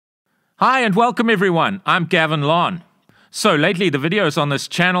Hi and welcome everyone, I'm Gavin Lon. So lately the videos on this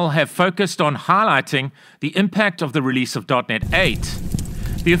channel have focused on highlighting the impact of the release of .NET 8.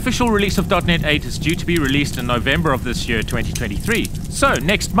 The official release of .NET 8 is due to be released in November of this year, 2023. So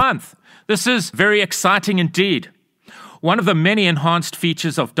next month. This is very exciting indeed. One of the many enhanced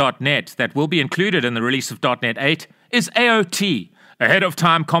features of .NET that will be included in the release of .NET 8 is AOT, Ahead of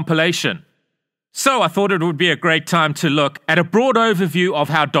Time Compilation. So I thought it would be a great time to look at a broad overview of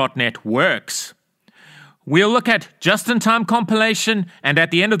how .NET works. We'll look at just-in-time compilation, and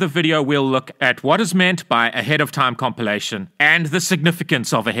at the end of the video we'll look at what is meant by ahead-of-time compilation and the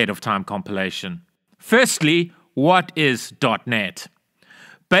significance of ahead-of-time compilation. Firstly, what is .NET?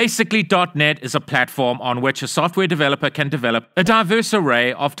 Basically, .NET is a platform on which a software developer can develop a diverse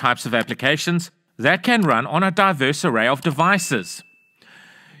array of types of applications that can run on a diverse array of devices.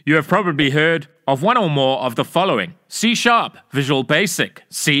 You have probably heard of one or more of the following: C#, Visual Basic,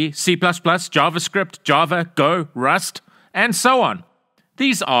 C, C++, JavaScript, Java, Go, Rust, and so on.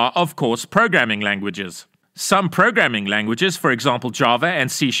 These are, of course, programming languages. Some programming languages, for example Java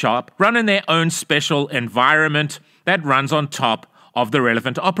and C#, run in their own special environment that runs on top of the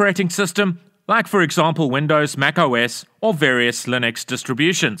relevant operating system, like for example Windows, Mac OS, or various Linux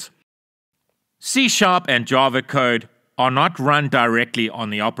distributions. C# and Java code are not run directly on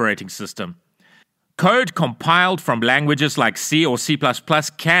the operating system. Code compiled from languages like C or C++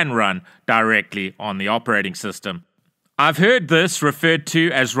 can run directly on the operating system. I've heard this referred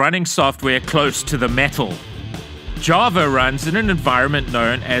to as running software close to the metal. Java runs in an environment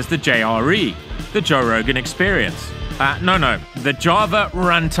known as the JRE, the Joe Rogan Experience. The Java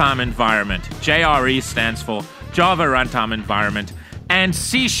Runtime Environment. JRE stands for Java Runtime Environment, and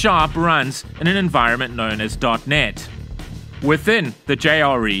C# runs in an environment known as .NET. Within the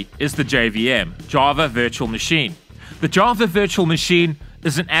JRE is the JVM, Java Virtual Machine. The Java Virtual Machine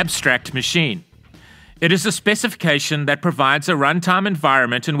is an abstract machine. It is a specification that provides a runtime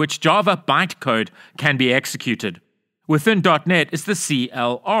environment in which Java bytecode can be executed. Within .NET is the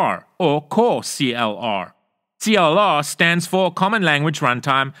CLR, or Core CLR. CLR stands for Common Language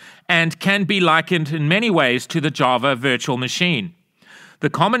Runtime and can be likened in many ways to the Java Virtual Machine. The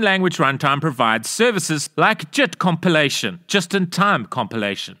Common Language Runtime provides services like JIT compilation, just-in-time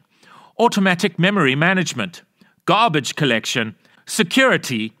compilation, automatic memory management, garbage collection,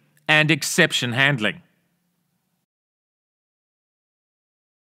 security, and exception handling.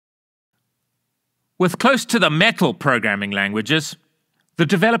 With close to the metal programming languages, the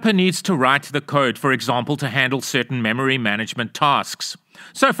developer needs to write the code, for example, to handle certain memory management tasks.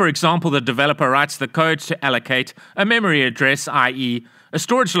 So, for example, the developer writes the code to allocate a memory address, i.e., a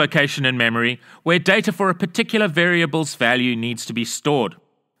storage location in memory where data for a particular variable's value needs to be stored.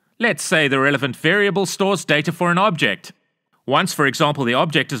 Let's say the relevant variable stores data for an object. Once, for example, the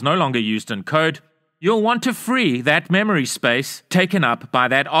object is no longer used in code, you'll want to free that memory space taken up by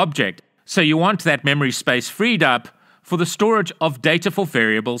that object. So you want that memory space freed up for the storage of data for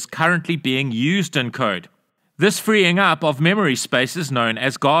variables currently being used in code. This freeing up of memory space is known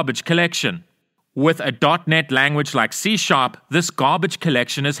as garbage collection. With a .NET language like C#, this garbage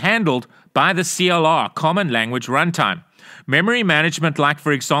collection is handled by the CLR, Common Language Runtime. Memory management, like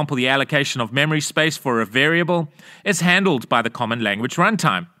for example the allocation of memory space for a variable, is handled by the Common Language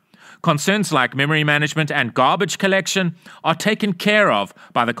Runtime. Concerns like memory management and garbage collection are taken care of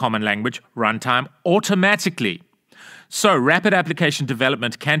by the Common Language Runtime automatically. So rapid application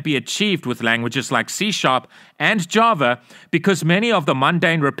development can be achieved with languages like C# and Java because many of the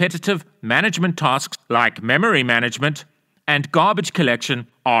mundane repetitive management tasks like memory management and garbage collection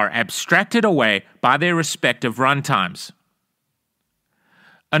are abstracted away by their respective runtimes.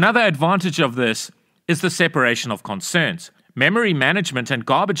 Another advantage of this is the separation of concerns. Memory management and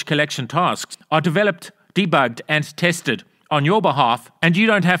garbage collection tasks are developed, debugged, and tested on your behalf, and you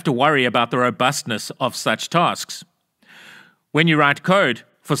don't have to worry about the robustness of such tasks. When you write code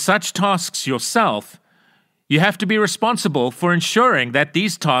for such tasks yourself, you have to be responsible for ensuring that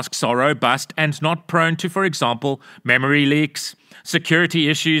these tasks are robust and not prone to, for example, memory leaks, security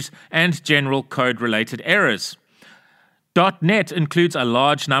issues, and general code-related errors. .NET includes a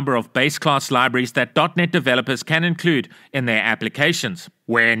large number of base class libraries that .NET developers can include in their applications,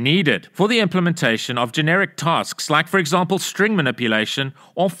 where needed, for the implementation of generic tasks like, for example, string manipulation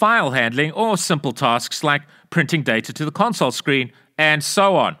or file handling, or simple tasks like printing data to the console screen, and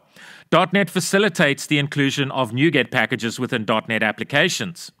so on. .NET facilitates the inclusion of NuGet packages within .NET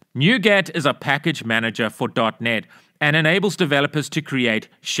applications. NuGet is a package manager for .NET and enables developers to create,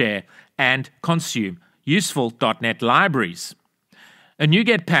 share, and consume useful .NET libraries. A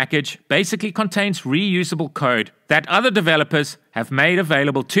NuGet package basically contains reusable code that other developers have made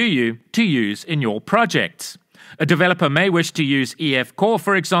available to you to use in your projects. A developer may wish to use EF Core,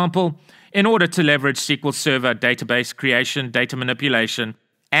 for example, in order to leverage SQL Server database creation, data manipulation,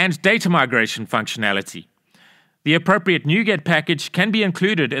 and data migration functionality. The appropriate NuGet package can be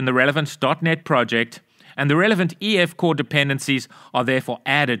included in the relevant .NET project, and the relevant EF Core dependencies are therefore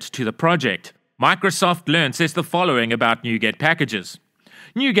added to the project. Microsoft Learn says the following about NuGet packages.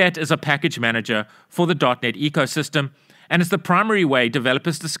 NuGet is a package manager for the .NET ecosystem and is the primary way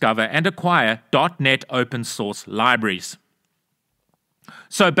developers discover and acquire .NET open source libraries.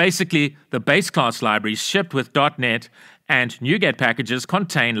 So basically, the base class libraries shipped with .NET and NuGet packages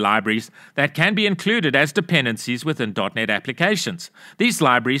contain libraries that can be included as dependencies within .NET applications. These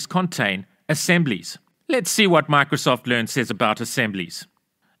libraries contain assemblies. Let's see what Microsoft Learn says about assemblies.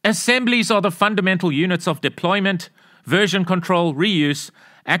 Assemblies are the fundamental units of deployment, version control, reuse,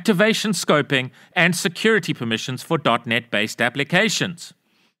 activation scoping, and security permissions for .NET-based applications.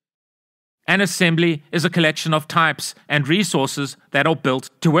 An assembly is a collection of types and resources that are built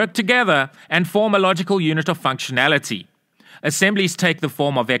to work together and form a logical unit of functionality. Assemblies take the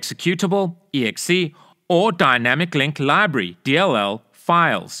form of executable, exe, or dynamic link library, DLL,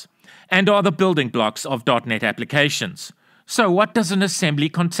 files, and are the building blocks of .NET applications. So what does an assembly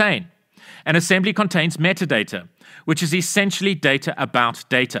contain? An assembly contains metadata, which is essentially data about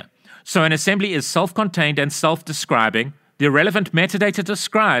data. So an assembly is self-contained and self-describing. The relevant metadata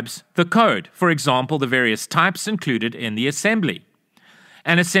describes the code, for example, the various types included in the assembly.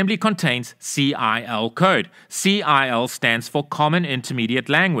 An assembly contains CIL code. CIL stands for Common Intermediate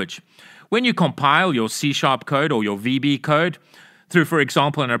Language. When you compile your C# code or your VB code, through, for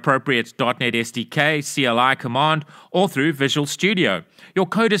example, an appropriate .NET SDK, CLI command, or through Visual Studio, your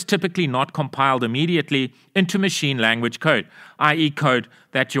code is typically not compiled immediately into machine language code, i.e. code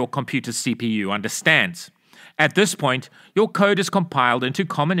that your computer's CPU understands. At this point, your code is compiled into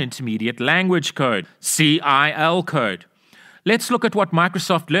Common Intermediate Language code, CIL code. Let's look at what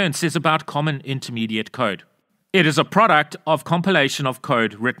Microsoft Learn says about Common Intermediate code. It is a product of compilation of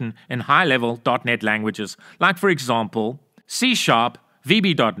code written in high-level .NET languages, like, for example, C#,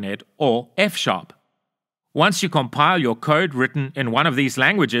 VB.NET, or F#. Once you compile your code written in one of these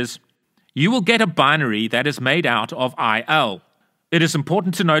languages, you will get a binary that is made out of IL. It is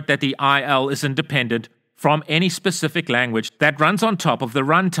important to note that the IL is independent from any specific language that runs on top of the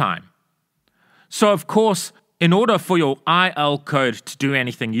runtime. So, of course, in order for your IL code to do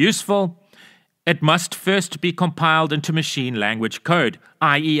anything useful, it must first be compiled into machine language code,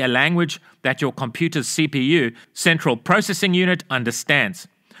 i.e. a language that your computer's CPU, central processing unit, understands.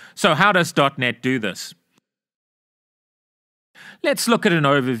 So how does .NET do this? Let's look at an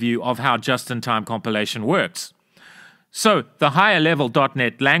overview of how just-in-time compilation works. So the higher level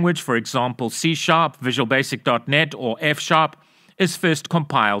 .NET language, for example C#, Visual Basic .NET, or F#, is first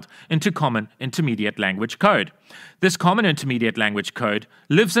compiled into Common Intermediate Language code. This Common Intermediate Language code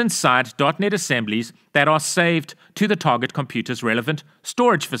lives inside .NET assemblies that are saved to the target computer's relevant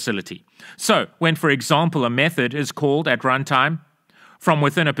storage facility. So, when, for example, a method is called at runtime from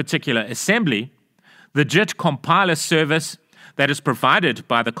within a particular assembly, the JIT compiler service that is provided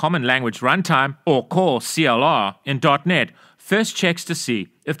by the Common Language Runtime, or core CLR, in .NET first checks to see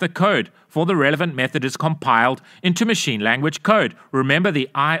if the code for the relevant method is compiled into machine language code. Remember, the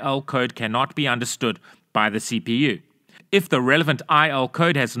IL code cannot be understood by the CPU. If the relevant IL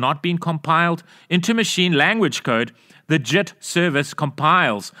code has not been compiled into machine language code, the JIT service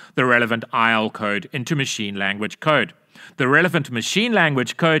compiles the relevant IL code into machine language code. The relevant machine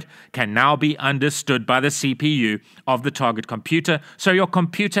language code can now be understood by the CPU of the target computer, so your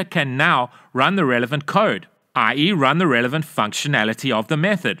computer can now run the relevant code, i.e. run the relevant functionality of the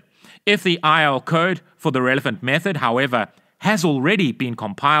method. If the IL code for the relevant method, however, has already been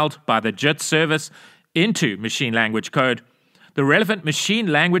compiled by the JIT service into machine language code, the relevant machine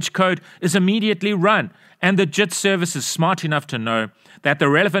language code is immediately run, and the JIT service is smart enough to know that the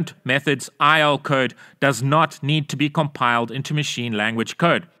relevant method's IL code does not need to be compiled into machine language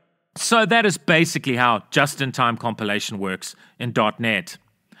code. So that is basically how just-in-time compilation works in .NET.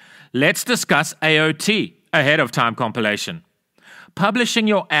 Let's discuss AOT, ahead of time compilation. Publishing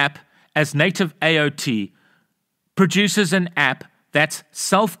your app as native AOT produces an app that's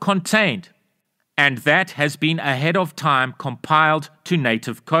self-contained, and that has been ahead of time compiled to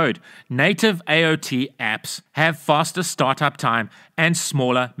native code. Native AOT apps have faster startup time and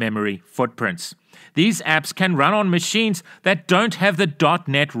smaller memory footprints. These apps can run on machines that don't have the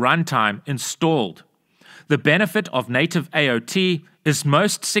 .NET runtime installed. The benefit of native AOT is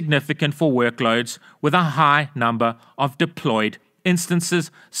most significant for workloads with a high number of deployed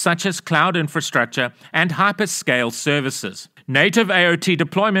instances such as cloud infrastructure and hyperscale services. Native AOT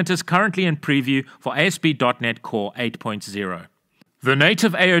deployment is currently in preview for ASP.NET Core 8.0. The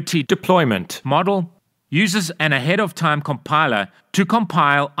native AOT deployment model uses an ahead-of-time compiler to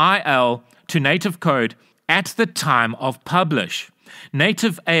compile IL to native code at the time of publish.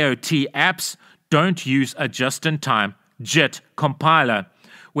 Native AOT apps don't use a just-in-time JIT compiler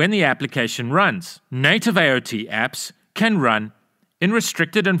when the application runs. Native AOT apps can run in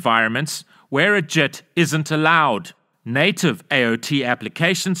restricted environments where a JIT isn't allowed. Native AOT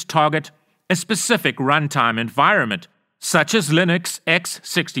applications target a specific runtime environment, such as Linux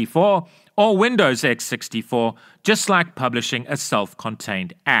x64 or Windows x64, just like publishing a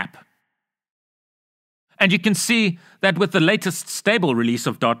self-contained app. And you can see that with the latest stable release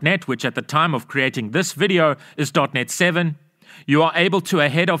of .NET, which at the time of creating this video is .NET 7, you are able to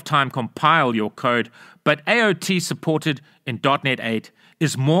ahead-of-time compile your code, but AOT supported in .NET 8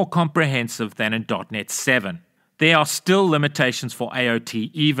 is more comprehensive than in .NET 7. There are still limitations for AOT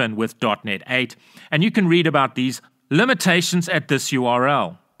even with .NET 8, and you can read about these limitations at this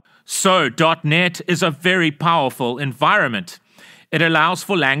URL. So, .NET is a very powerful environment. It allows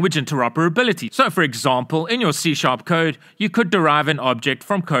for language interoperability. So, for example, in your C# code, you could derive an object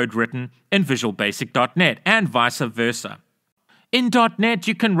from code written in Visual Basic .NET, and vice versa. In .NET,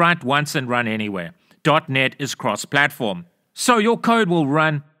 you can write once and run anywhere. .NET is cross-platform. So your code will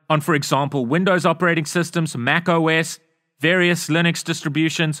run on, for example, Windows operating systems, Mac OS, various Linux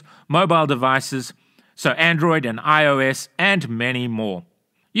distributions, mobile devices, so Android and iOS, and many more.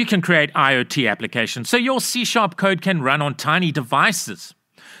 You can create IoT applications, so your C# code can run on tiny devices.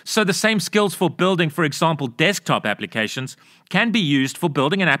 So the same skills for building, for example, desktop applications can be used for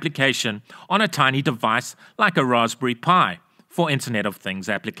building an application on a tiny device like a Raspberry Pi for Internet of Things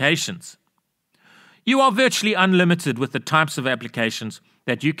applications. You are virtually unlimited with the types of applications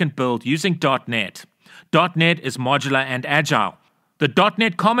that you can build using .NET. .NET is modular and agile. The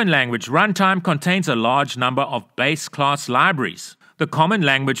 .NET Common Language Runtime contains a large number of base class libraries. The Common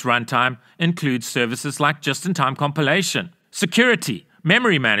Language Runtime includes services like just-in-time compilation, security,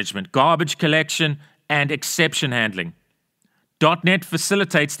 memory management, garbage collection, and exception handling. .NET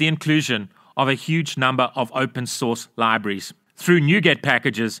facilitates the inclusion of a huge number of open source libraries through NuGet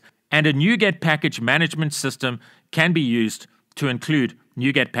packages, and a NuGet package management system can be used to include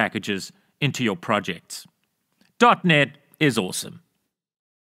NuGet packages into your projects. .NET is awesome.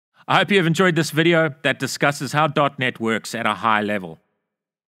 I hope you have enjoyed this video that discusses how .NET works at a high level.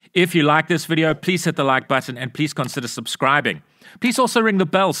 If you like this video, please hit the like button and please consider subscribing. Please also ring the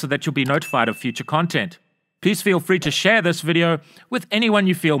bell so that you'll be notified of future content. Please feel free to share this video with anyone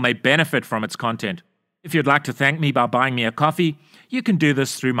you feel may benefit from its content. If you'd like to thank me by buying me a coffee, you can do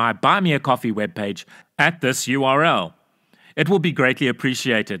this through my Buy Me a Coffee webpage at this URL. It will be greatly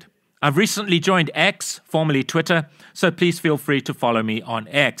appreciated. I've recently joined X, formerly Twitter, so please feel free to follow me on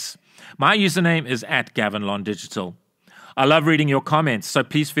X. My username is @GavinLonDigital. I love reading your comments, so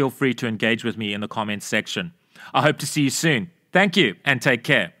please feel free to engage with me in the comments section. I hope to see you soon. Thank you, and take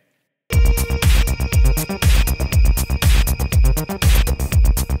care.